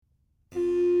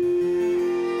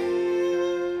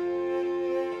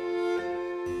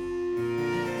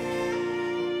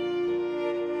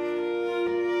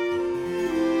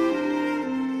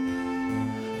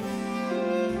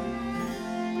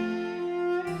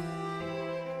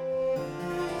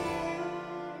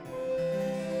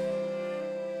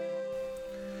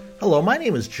Hello, my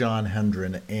name is John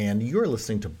Hendren, and you're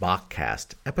listening to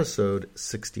Bachcast, episode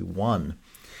 61.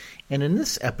 And in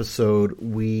this episode,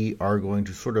 we are going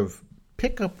to sort of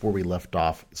pick up where we left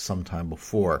off sometime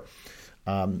before.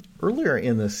 Earlier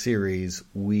in the series,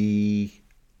 we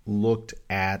looked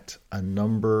at a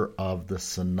number of the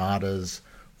sonatas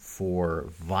for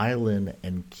violin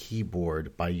and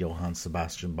keyboard by Johann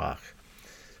Sebastian Bach.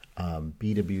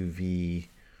 BWV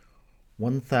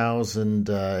 1000,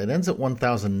 it ends at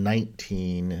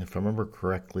 1019. If I remember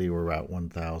correctly, we're about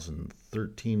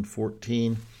 1013,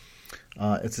 14.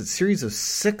 It's a series of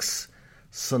 6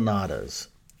 sonatas,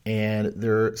 and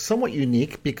they're somewhat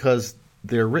unique because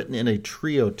they're written in a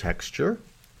trio texture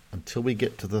until we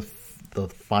get to the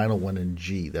final one in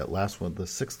G. That last one, the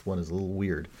 6th one, is a little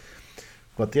weird.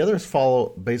 But the others follow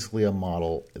basically a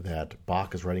model that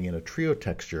Bach is writing in a trio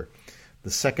texture.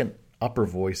 The second upper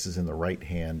voice is in the right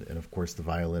hand, and of course the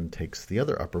violin takes the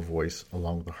other upper voice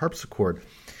along with the harpsichord.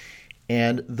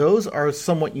 And those are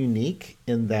somewhat unique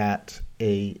in that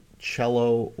a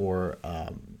cello or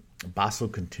basso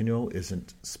continuo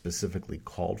isn't specifically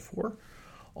called for,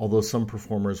 although some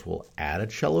performers will add a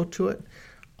cello to it.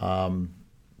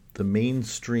 The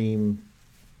mainstream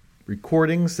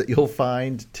recordings that you'll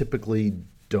find typically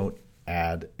don't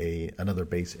add another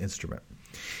bass instrument.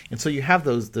 And so you have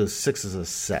those 6 as a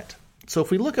set. So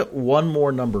if we look at one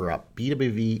more number up,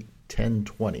 BWV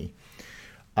 1020,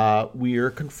 we are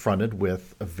confronted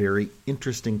with a very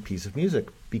interesting piece of music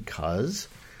because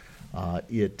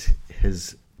it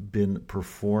has been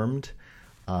performed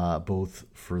both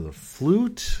for the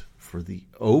flute, for the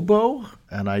oboe,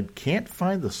 and I can't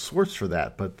find the source for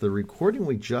that, but the recording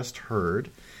we just heard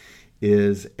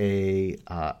is a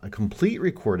complete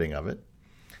recording of it,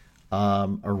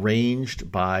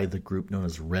 arranged by the group known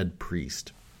as Red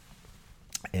Priest.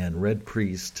 And Red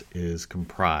Priest is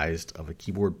comprised of a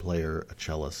keyboard player, a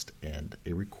cellist, and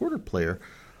a recorder player,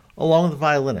 along with the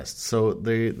violinist. So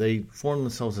they form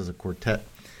themselves as a quartet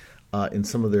in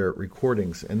some of their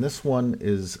recordings. And this one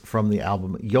is from the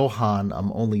album Johann,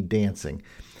 I'm Only Dancing.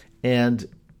 And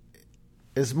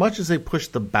as much as they push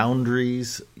the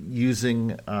boundaries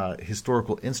using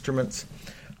historical instruments,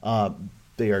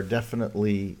 they are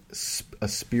definitely a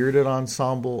spirited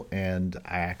ensemble, and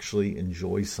I actually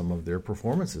enjoy some of their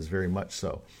performances very much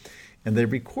so. And they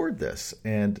record this,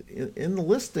 and in the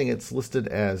listing, it's listed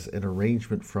as an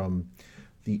arrangement from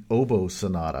the oboe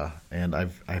sonata, and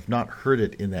I've not heard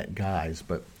it in that guise,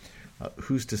 but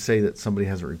who's to say that somebody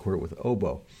hasn't recorded with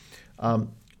oboe?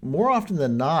 More often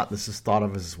than not, this is thought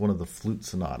of as one of the flute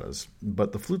sonatas,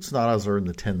 but the flute sonatas are in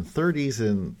the 1030s,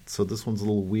 and so this one's a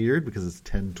little weird because it's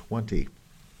 1020.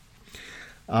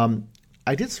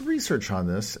 I did some research on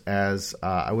this, as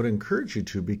I would encourage you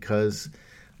to, because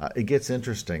it gets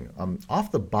interesting.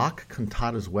 Off the Bach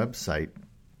Cantatas website,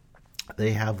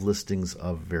 they have listings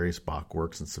of various Bach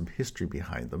works and some history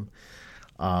behind them,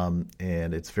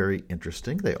 and it's very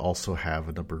interesting. They also have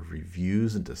a number of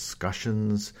reviews and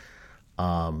discussions.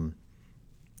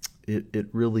 It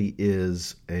really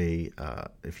is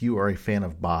if you are a fan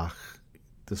of Bach,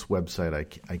 this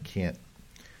website, I can't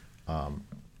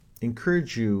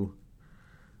encourage you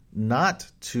not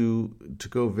to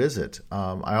go visit.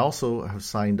 I also have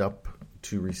signed up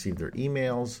to receive their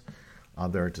emails.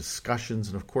 There are discussions,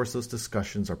 and of course those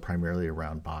discussions are primarily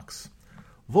around Bach's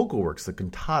vocal works, the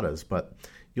cantatas, but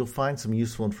you'll find some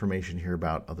useful information here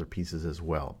about other pieces as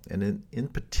well. And in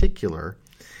particular,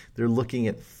 they're looking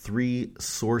at 3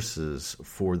 sources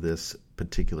for this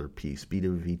particular piece,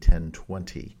 BWV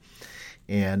 1020.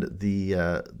 And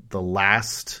the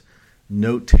last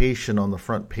notation on the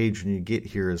front page when you get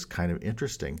here is kind of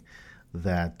interesting,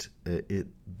 that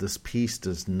this piece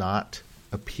does not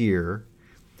appear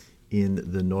in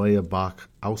the Neue Bach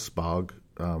Ausbau,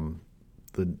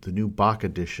 the new Bach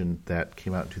edition that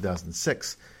came out in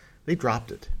 2006. They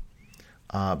dropped it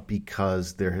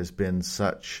because there has been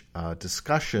such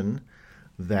discussion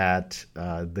that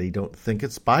they don't think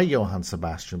it's by Johann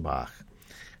Sebastian Bach.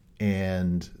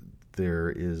 And there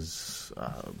is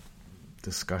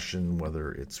discussion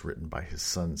whether it's written by his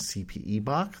son C.P.E.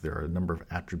 Bach. There are a number of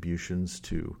attributions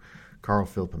to Carl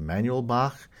Philipp Emanuel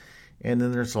Bach. And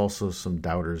then there's also some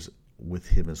doubters with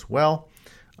him as well.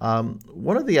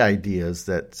 One of the ideas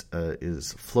that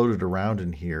is floated around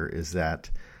in here is that,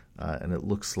 and it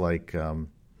looks like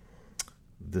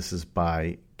this is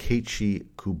by Keiichi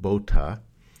Kubota,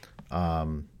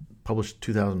 published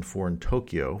 2004 in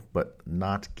Tokyo, but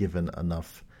not given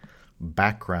enough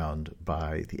background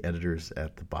by the editors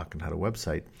at the Bach Cantata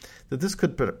website, that this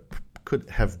could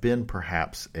have been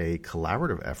perhaps a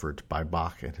collaborative effort by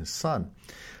Bach and his son.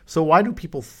 So why do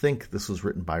people think this was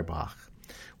written by Bach?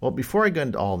 Well, before I get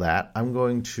into all that, I'm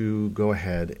going to go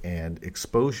ahead and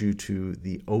expose you to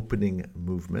the opening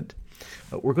movement.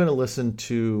 We're going to listen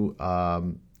to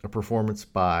a performance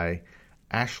by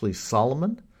Ashley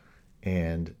Solomon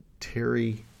and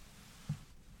Terry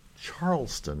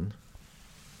Charleston.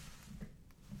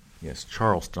 Yes,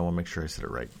 Charleston. I want to make sure I said it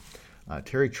right.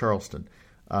 Terry Charleston.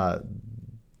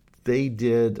 They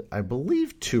did, I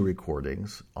believe, 2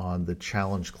 recordings on the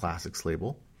Challenge Classics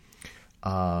label,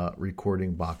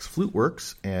 recording Bach's Flute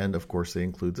Works, and of course they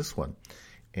include this one.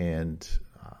 And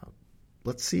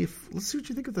let's see what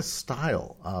you think of the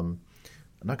style. I'm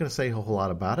not going to say a whole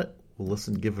lot about it. We'll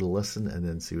give it a listen, and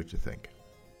then see what you think.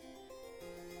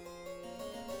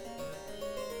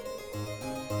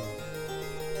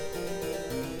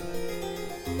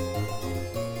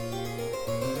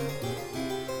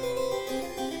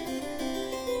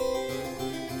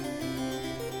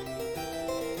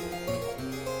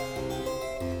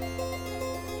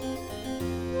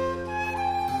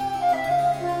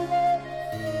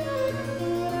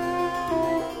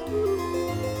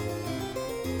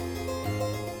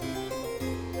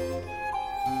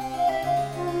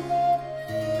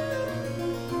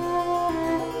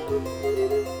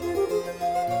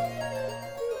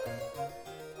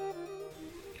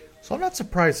 So I'm not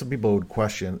surprised some people would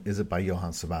question, is it by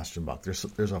Johann Sebastian Bach?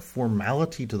 There's a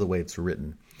formality to the way it's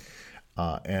written.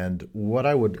 And what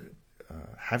I would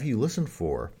have you listen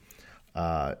for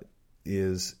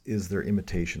is there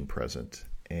imitation present?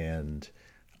 And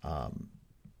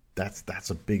that's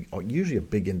usually a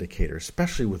big indicator,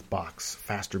 especially with Bach's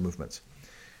faster movements.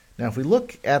 Now, if we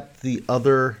look at the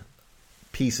other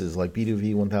pieces like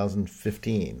BWV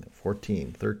 1015,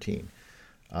 14, 13,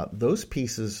 those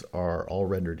pieces are all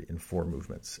rendered in 4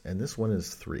 movements, and this one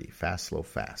is 3, fast, slow,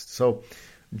 fast. So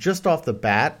just off the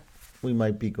bat, we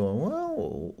might be going,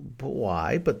 well, but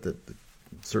why? But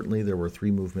certainly there were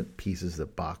 3 movement pieces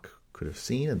that Bach could have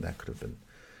seen, and that could have been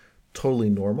totally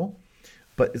normal.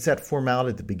 But it's that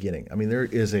formality at the beginning. I mean, there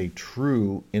is a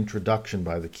true introduction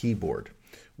by the keyboard,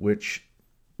 which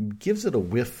gives it a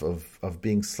whiff of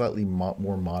being slightly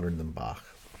more modern than Bach.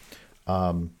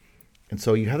 And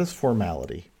so you have this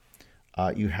formality.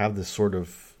 You have this sort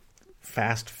of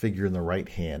fast figure in the right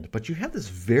hand, but you have this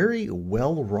very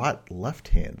well-wrought left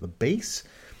hand. The bass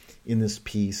in this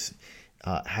piece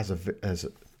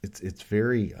it's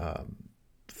very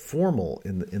formal.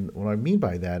 What I mean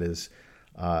by that is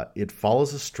it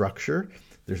follows a structure.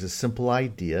 There's a simple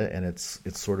idea, and it's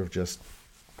sort of just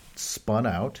spun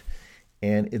out.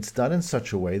 And it's done in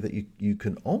such a way that you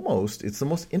can almost, it's the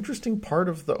most interesting part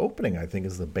of the opening, I think,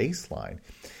 is the bass line.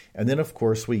 And then, of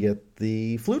course, we get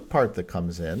the flute part that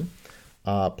comes in,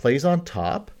 plays on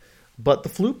top, but the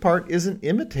flute part isn't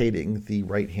imitating the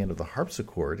right hand of the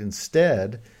harpsichord.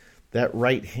 Instead, that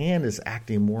right hand is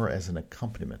acting more as an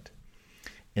accompaniment.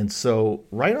 And so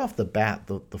right off the bat,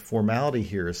 the formality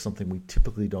here is something we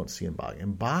typically don't see in Bach.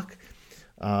 In Bach,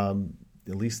 at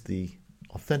least the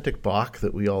authentic Bach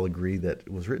that we all agree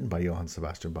that was written by Johann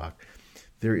Sebastian Bach,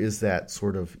 there is that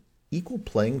sort of equal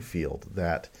playing field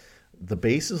that the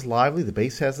bass is lively, the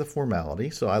bass has the formality.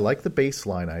 So I like the bass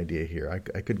line idea here.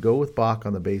 I could go with Bach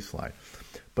on the bass line,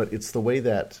 but it's the way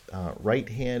that right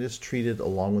hand is treated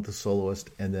along with the soloist,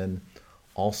 and then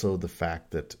also the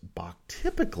fact that Bach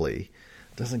typically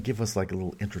doesn't give us like a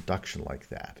little introduction like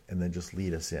that and then just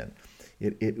lead us in.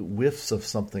 It whiffs of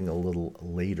something a little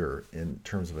later in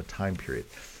terms of a time period.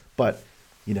 But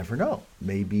you never know.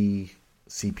 Maybe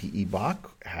C.P.E.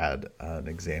 Bach had an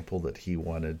example that he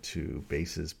wanted to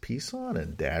base his piece on,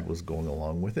 and Dad was going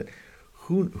along with it.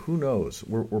 Who knows?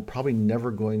 We're probably never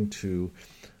going to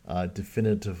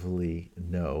definitively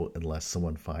know unless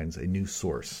someone finds a new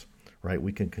source, right?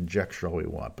 We can conjecture all we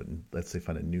want, but let's say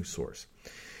find a new source.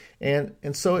 And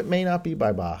so it may not be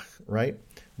by Bach, right?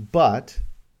 But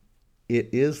it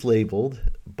is labeled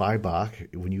by Bach.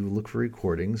 When you look for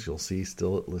recordings, you'll see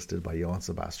still listed by Johann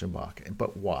Sebastian Bach.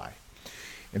 But why?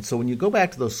 And so when you go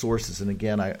back to those sources, and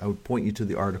again, I would point you to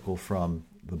the article from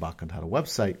the Bach Cantata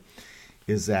website,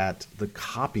 is that the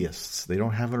copyists, they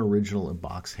don't have an original in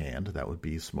Bach's hand. That would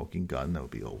be Smoking Gun. That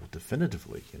would be,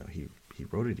 definitively, he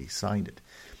wrote it, he signed it.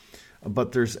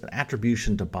 But there's an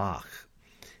attribution to Bach,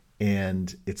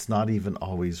 and it's not even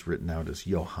always written out as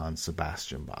Johann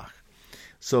Sebastian Bach.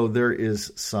 So there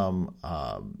is some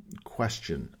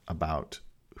question about,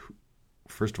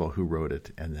 first of all, who wrote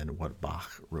it, and then what Bach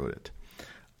wrote it.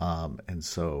 And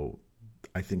so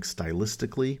I think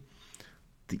stylistically,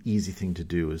 the easy thing to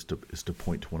do is to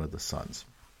point to one of the sons.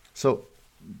 So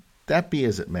that be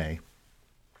as it may,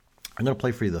 I'm going to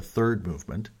play for you the third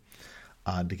movement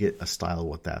to get a style of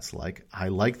what that's like. I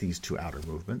like these 2 outer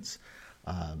movements.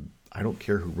 I don't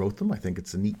care who wrote them. I think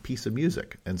it's a neat piece of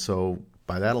music. And so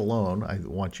by that alone, I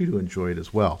want you to enjoy it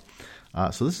as well.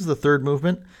 So this is the third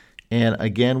movement. And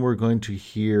again, we're going to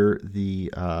hear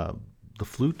the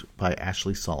flute by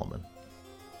Ashley Solomon.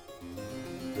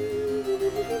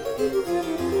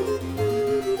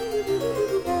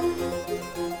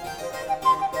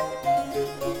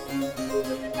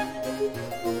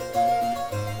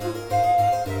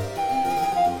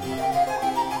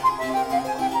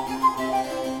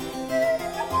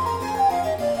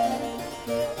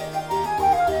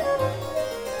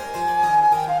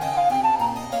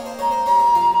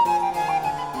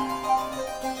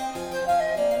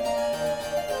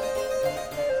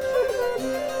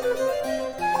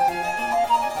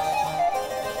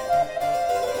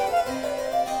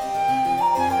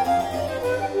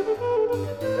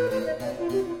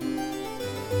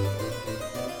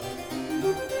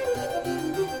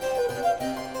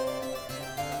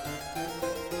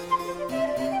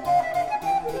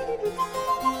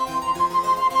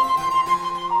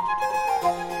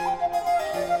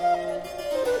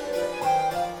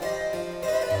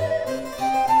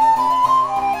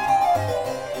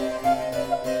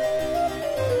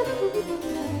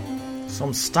 So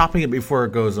I'm stopping it before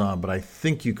it goes on, but I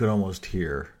think you could almost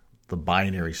hear the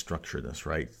binary structure of this,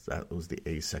 right? That was the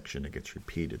A section. It gets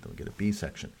repeated. Then we get a B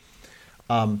section,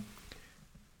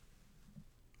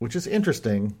 which is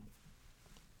interesting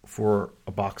for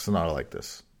a Bach sonata like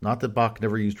this. Not that Bach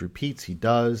never used repeats. He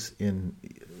does in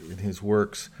his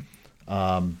works,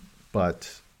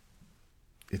 but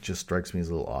it just strikes me as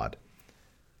a little odd.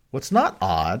 What's not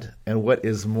odd, and what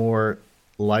is more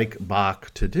like Bach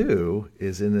to do,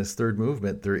 is in this third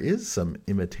movement, there is some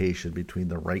imitation between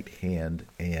the right hand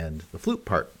and the flute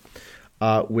part,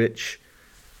 which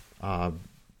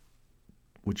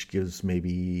gives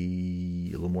maybe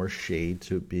a little more shade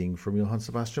to it being from Johann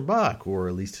Sebastian Bach, or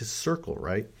at least his circle,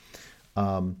 right?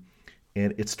 And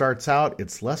it starts out,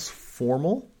 it's less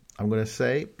formal, I'm going to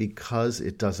say, because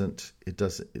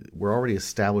we're already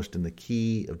established in the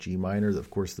key of G minor. Of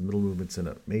course, the middle movement's in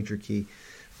a major key.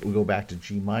 We go back to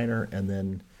G minor, and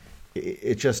then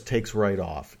it just takes right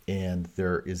off, and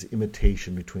there is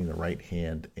imitation between the right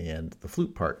hand and the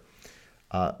flute part.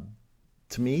 To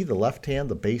me, the left hand,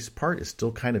 the bass part, is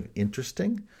still kind of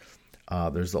interesting.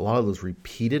 There's a lot of those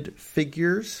repeated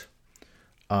figures,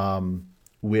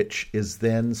 which is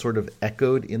then sort of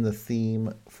echoed in the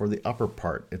theme for the upper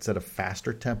part. It's at a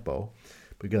faster tempo.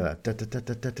 We got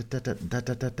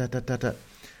a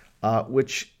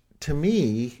which to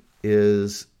me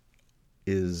is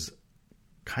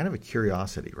kind of a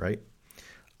curiosity, right?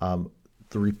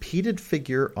 The repeated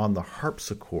figure on the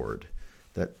harpsichord,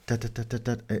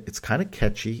 it's kind of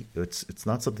catchy. It's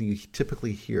not something you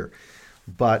typically hear.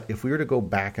 But if we were to go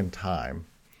back in time,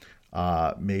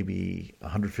 maybe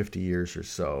 150 years or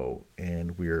so,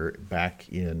 and we're back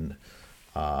in,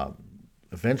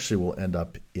 eventually we'll end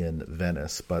up in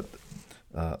Venice, but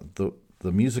the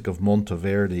music of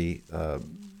Monteverdi,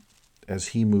 as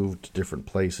he moved to different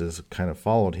places, kind of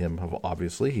followed him.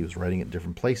 Obviously, he was writing at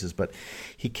different places, but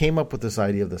he came up with this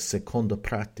idea of the seconda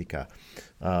pratica,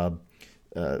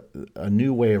 a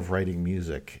new way of writing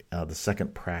music, the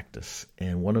second practice.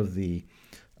 And one of the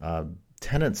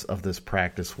tenets of this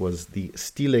practice was the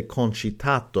stile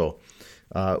concitato,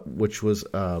 which was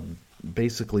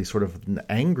basically sort of an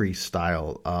angry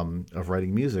style of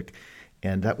writing music,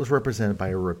 and that was represented by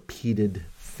a repeated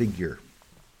figure.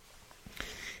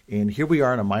 And here we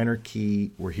are in a minor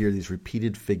key. We're here, these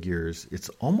repeated figures. It's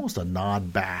almost a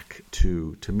nod back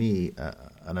to me,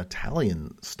 an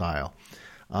Italian style.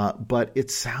 But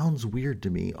it sounds weird to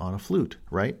me on a flute,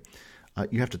 right?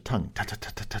 You have to tongue,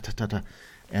 ta-ta-ta-ta-ta-ta-ta.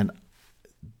 And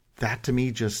that to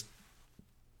me just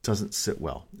doesn't sit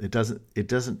well. It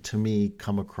doesn't to me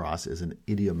come across as an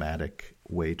idiomatic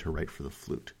way to write for the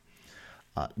flute.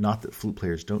 Not that flute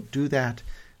players don't do that.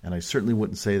 And I certainly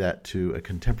wouldn't say that to a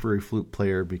contemporary flute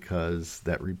player, because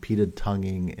that repeated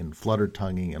tonguing and flutter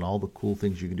tonguing and all the cool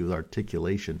things you can do with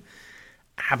articulation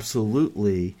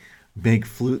absolutely make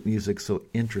flute music so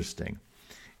interesting.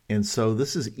 And so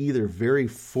this is either very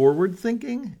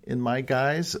forward-thinking in my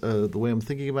guys, the way I'm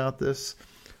thinking about this.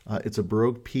 It's a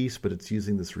Baroque piece, but it's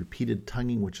using this repeated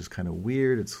tonguing, which is kind of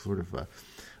weird. It's sort of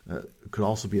could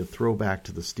also be a throwback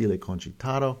to the stile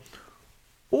concitato.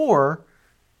 Or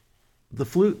the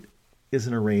flute is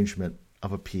an arrangement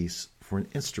of a piece for an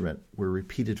instrument where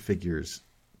repeated figures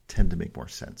tend to make more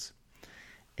sense.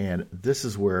 And this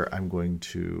is where I'm going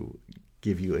to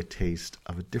give you a taste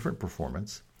of a different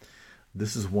performance.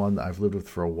 This is one that I've lived with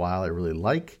for a while. I really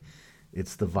like.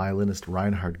 It's the violinist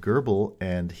Reinhard Goebel,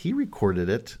 and he recorded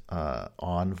it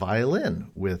on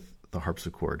violin with the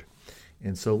harpsichord.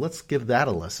 And so let's give that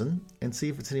a listen and see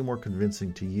if it's any more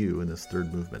convincing to you in this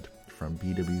third movement from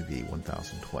BWV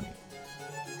 1020.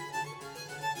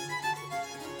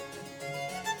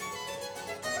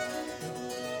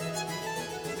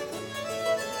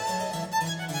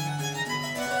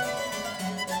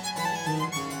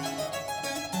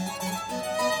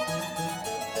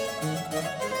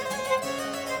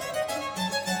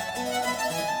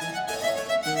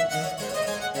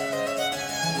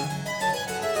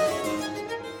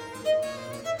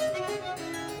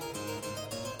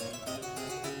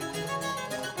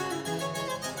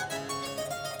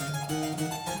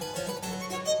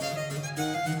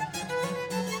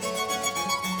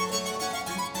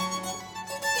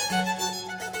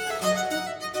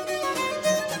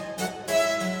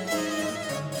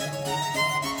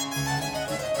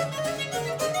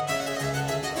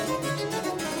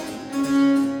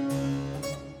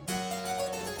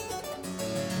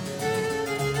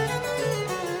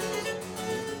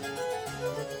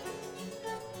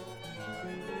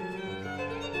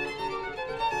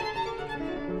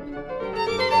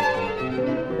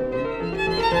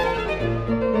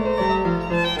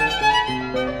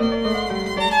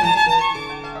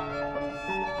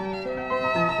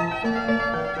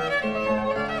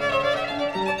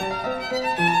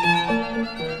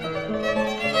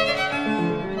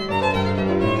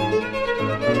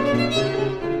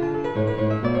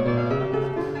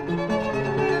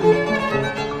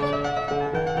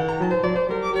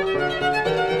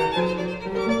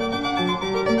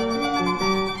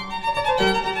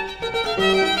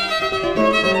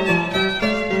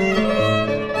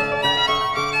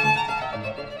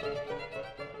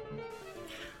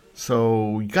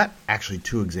 So you got actually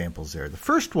two examples there. The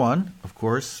first one, of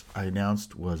course, I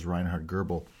announced was Reinhard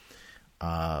Goebel,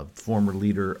 former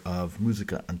leader of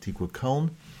Musica Antiqua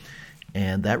Köln.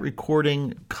 And that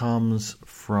recording comes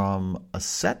from a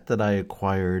set that I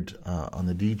acquired on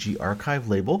the DG Archive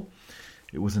label.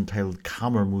 It was entitled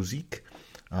Kammermusik,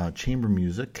 chamber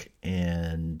music,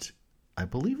 and I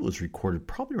believe it was recorded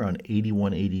probably around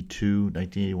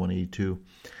 1981, 82.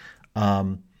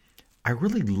 I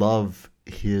really love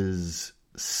his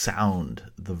sound.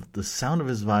 The sound of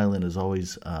his violin has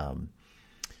always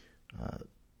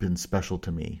been special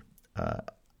to me.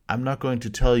 I'm not going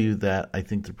to tell you that I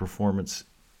think the performance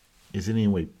is in any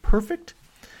way perfect,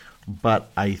 but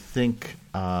I think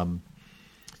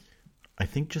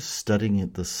just studying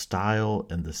the style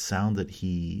and the sound that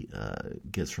he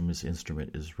gets from his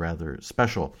instrument is rather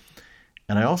special.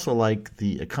 And I also like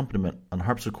the accompaniment on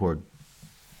harpsichord.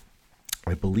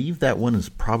 I believe that one is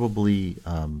probably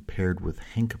paired with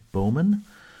Henk Bowman.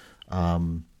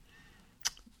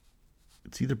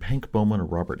 It's either Henk Bowman or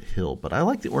Robert Hill, but I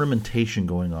like the ornamentation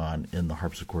going on in the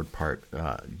harpsichord part.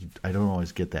 I don't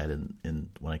always get that in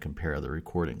when I compare other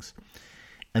recordings.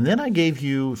 And then I gave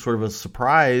you sort of a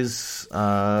surprise,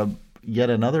 yet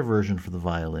another version for the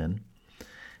violin,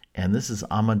 and this is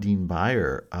Amandine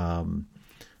Bayer,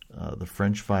 the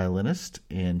French violinist,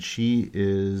 and she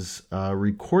is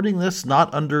recording this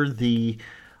not under the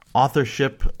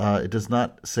authorship. It does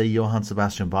not say Johann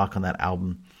Sebastian Bach on that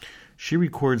album. She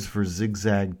records for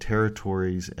Zigzag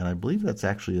Territories, and I believe that's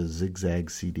actually a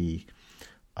Zigzag CD.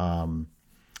 And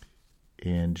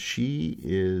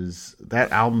that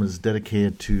album is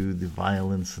dedicated to the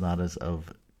violin sonatas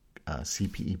of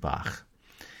C.P.E. Bach.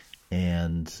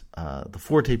 And the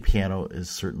forte piano is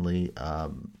certainly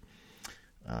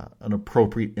an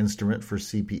appropriate instrument for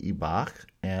C.P.E. Bach,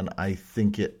 and I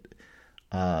think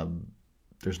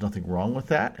there's nothing wrong with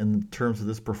that in terms of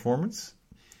this performance.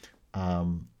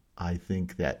 I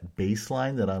think that bass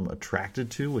line that I'm attracted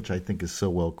to, which I think is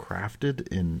so well crafted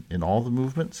in all the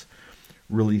movements,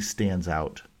 really stands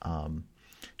out. And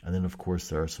then, of course,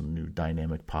 there are some new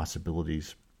dynamic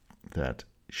possibilities that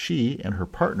she and her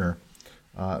partner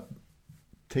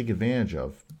take advantage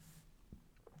of.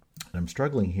 And I'm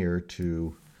struggling here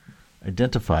to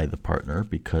identify the partner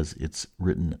because it's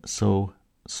written so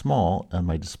small on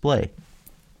my display.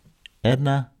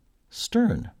 Edna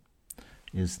Stern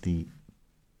is the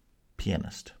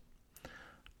pianist.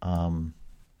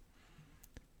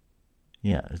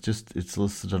 It's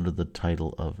listed under the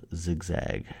title of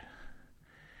Zigzag.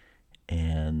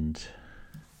 And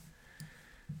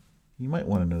you might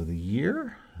want to know the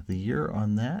year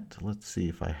on that. Let's see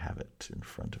if I have it in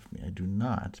front of me. I do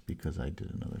not, because I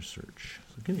did another search.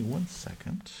 So give me 1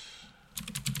 second.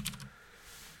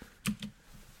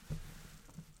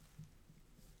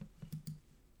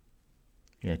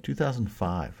 Yeah,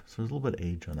 2005. So there's a little bit of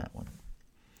age on that one.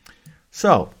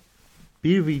 So,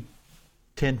 BWV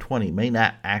 1020 may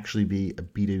not actually be a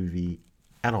BWV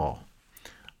at all.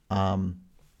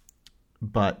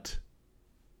 But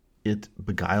it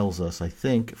beguiles us, I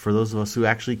think, for those of us who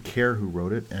actually care who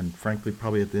wrote it. And frankly,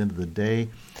 probably at the end of the day,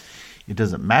 it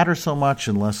doesn't matter so much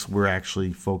unless we're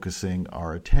actually focusing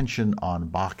our attention on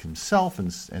Bach himself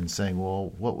and saying,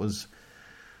 well, what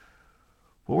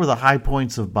were the high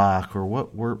points of Bach, or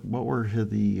what were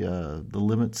the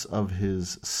limits of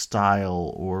his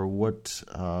style, or what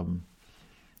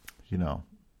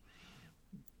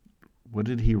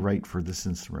did he write for this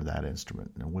instrument or that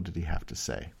instrument, and what did he have to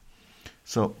say?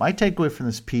 So my takeaway from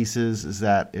this piece is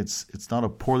that it's not a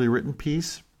poorly written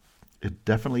piece. It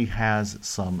definitely has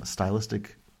some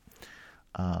stylistic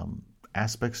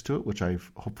aspects to it, which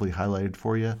I've hopefully highlighted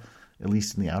for you, at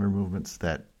least in the outer movements,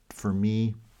 that for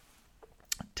me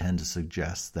tend to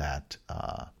suggest that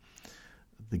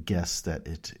the guess that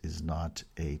it is not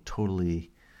a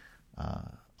totally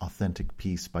authentic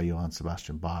piece by Johann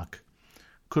Sebastian Bach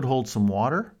could hold some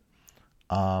water,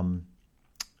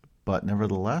 but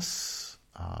nevertheless,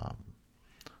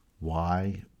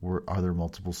 why are there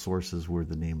multiple sources where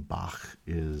the name Bach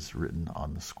is written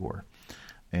on the score?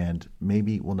 And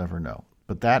maybe we'll never know.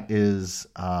 But that's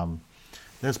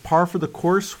par for the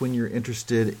course when you're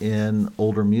interested in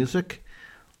older music.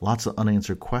 Lots of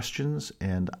unanswered questions,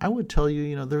 and I would tell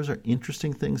you, those are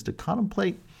interesting things to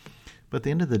contemplate. But at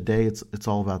the end of the day, it's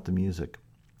all about the music.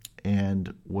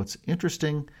 And what's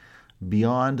interesting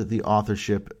beyond the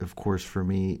authorship, of course, for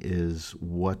me, is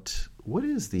what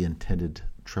is the intended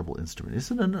treble instrument?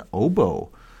 Is it an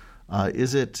oboe?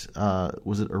 Was it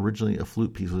originally a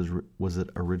flute piece? Was it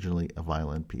originally a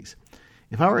violin piece?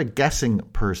 If I were a guessing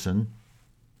person,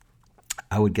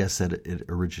 I would guess that it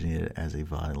originated as a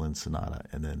violin sonata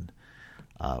and then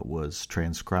was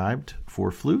transcribed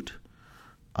for flute,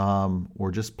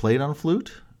 or just played on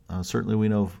flute. Certainly we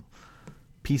know of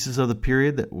pieces of the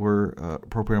period that were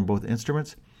appropriate on both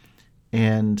instruments.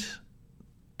 And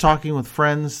talking with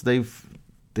friends, they've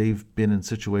been in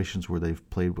situations where they've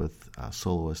played with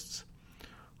soloists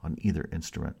on either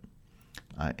instrument.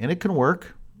 And it can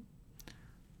work.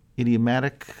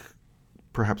 Idiomatic,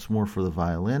 perhaps more for the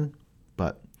violin,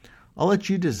 but I'll let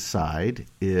you decide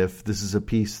if this is a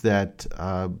piece that,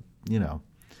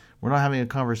 we're not having a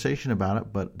conversation about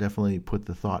it, but definitely put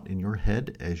the thought in your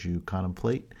head as you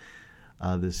contemplate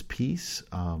this piece.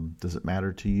 Does it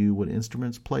matter to you what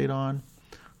instruments played on?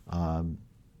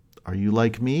 Are you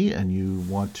like me and you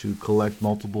want to collect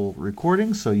multiple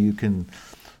recordings so you can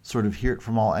sort of hear it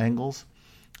from all angles?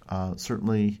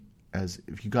 Certainly,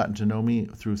 if you've gotten to know me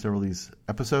through several of these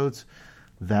episodes,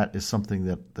 that is something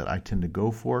that I tend to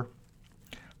go for.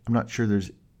 I'm not sure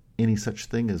there's any such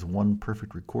thing as one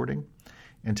perfect recording.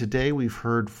 And today we've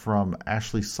heard from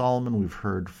Ashley Solomon, we've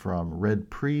heard from Red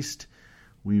Priest,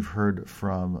 we've heard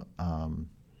from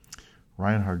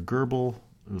Reinhard Goebel,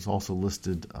 who's also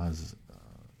listed as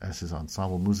his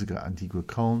ensemble Musica Antiqua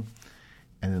Köln,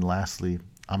 and then lastly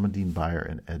Amandine Beyer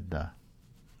and Edna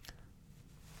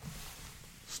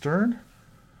Stern.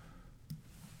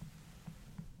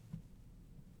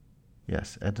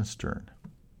 Yes, Edna Stern.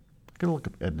 I gotta look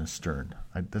up Edna Stern.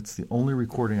 That's the only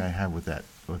recording I have with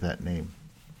that name.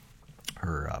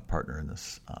 Her partner in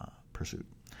this pursuit.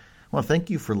 Well,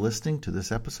 thank you for listening to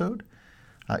this episode.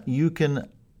 You can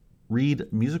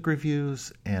read music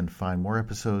reviews and find more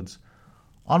episodes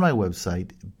on my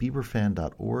website,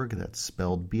 bieberfan.org. That's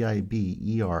spelled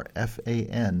BIBERFAN.org.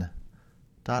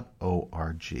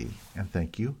 And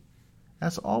thank you,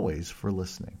 as always, for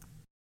listening.